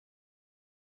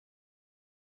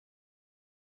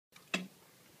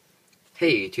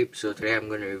Hey YouTube, so today I'm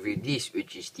going to review this,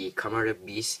 which is the Kamen Rider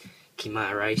Beast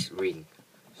Chimerise ring.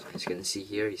 So as you can see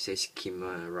here, it says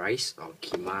Chimerise or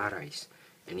Chimerise.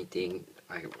 Anything,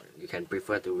 you can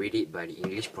prefer to read it by the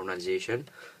English pronunciation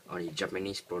or the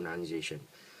Japanese pronunciation.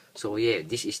 So yeah,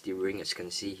 this is the ring. As you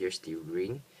can see, here's the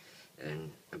ring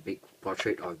and a big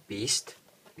portrait of Beast.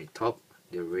 The top,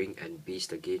 the ring, and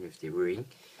Beast again with the ring.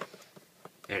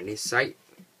 And inside,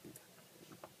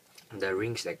 the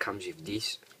rings that comes with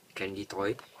this candy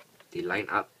toy, they line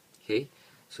up. Okay,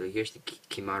 so here's the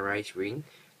Chimerise ring,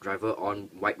 driver on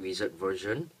White Wizard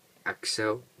version,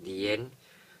 Axel, Dien,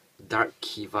 Dark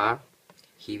Kiva,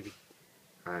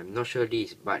 I'm not sure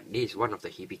this, but this is one of the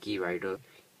Hibiki rider,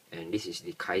 and this is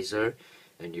the Kaiser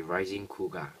and the Rising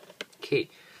Kuga. Okay,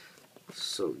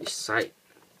 so the side,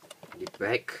 the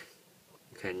back,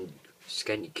 you can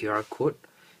scan the QR code,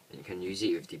 and you can use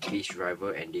it with the Beast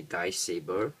driver and the Dice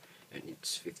Saber. And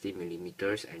it's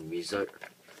 50mm and wizard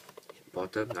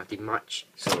bottom, nothing much.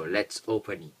 So let's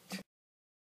open it.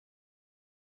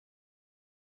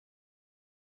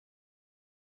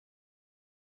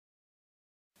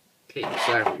 Okay,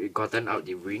 so I've gotten out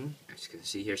the ring. As you can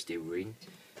see, here's the ring,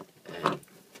 and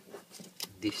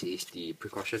this is the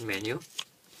precaution manual.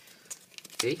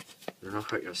 Okay, do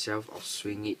not hurt yourself or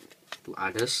swing it to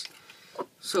others.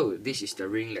 So this is the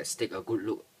ring. Let's take a good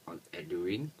look at the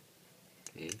ring.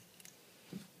 Okay.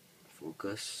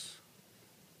 Focus.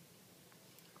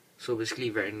 So basically,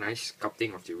 very nice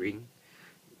sculpting of the ring.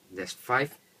 There's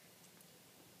five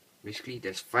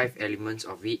elements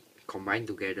of it combined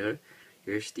together.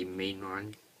 Here's the main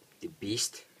one, the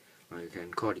Beast, or you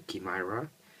can call it Chimera.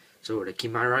 So the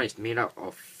Chimera is made up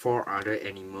of 4 other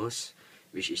animals,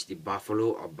 which is the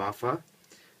buffalo or buffer,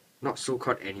 not so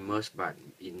called animals but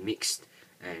in mixed.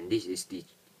 And this is the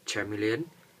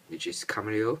chameleon, which is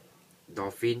cameo,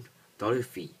 dolphin,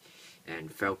 dolphin,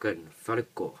 and falcon,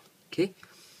 falco. Okay,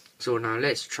 so now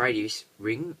let's try this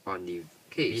ring on the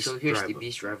Beast so here's driver. The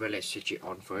Beast driver. Let's switch it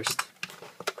on first.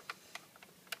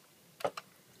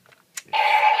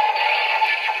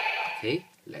 Okay,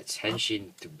 let's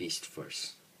henshin to Beast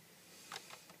first.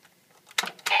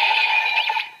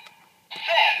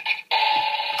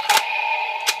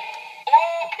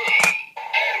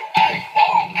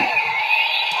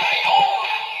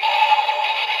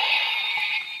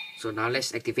 So now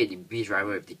let's activate the Beast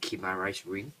driver with the Chimerise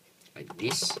ring, like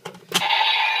this.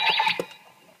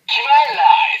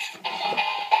 Chimerise!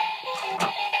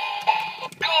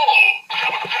 Go!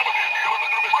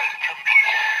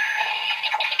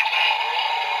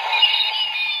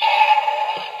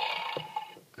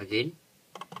 Again.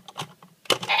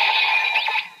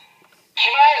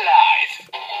 Chimerise!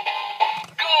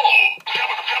 Go!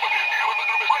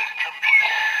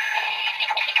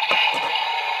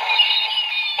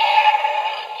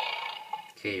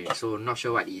 Okay, so not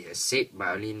sure what it has said, but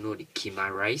I only know the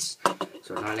Chimerise.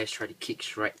 So now let's try the kick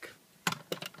strike.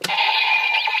 Kick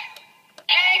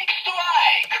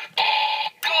strike!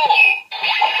 Go!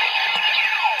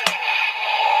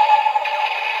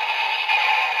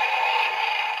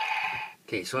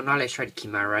 Okay, so now let's try the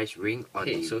Chimerise ring on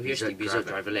the so here's the wizard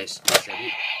driver. Let's set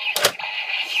it.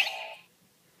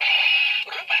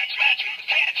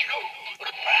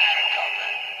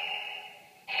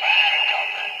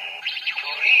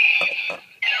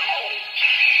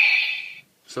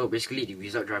 So basically the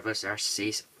wizard driver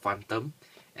says Phantom,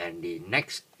 and the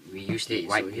next we use the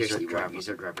white wizard driver.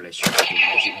 Let's try the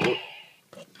magic mode.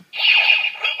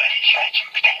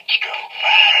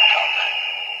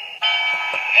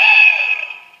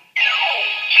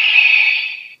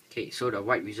 Okay, so the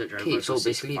white wizard driver. Okay, so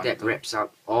basically that wraps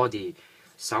up all the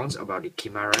sounds about the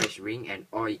Chimerise ring and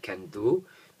all you can do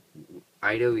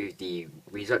either with the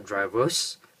wizard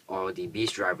drivers or the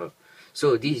beast driver.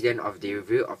 So this is the end of the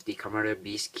review of the Kamen Rider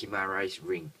Beast Chimerise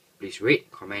ring. Please rate,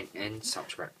 comment, and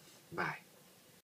subscribe. Bye.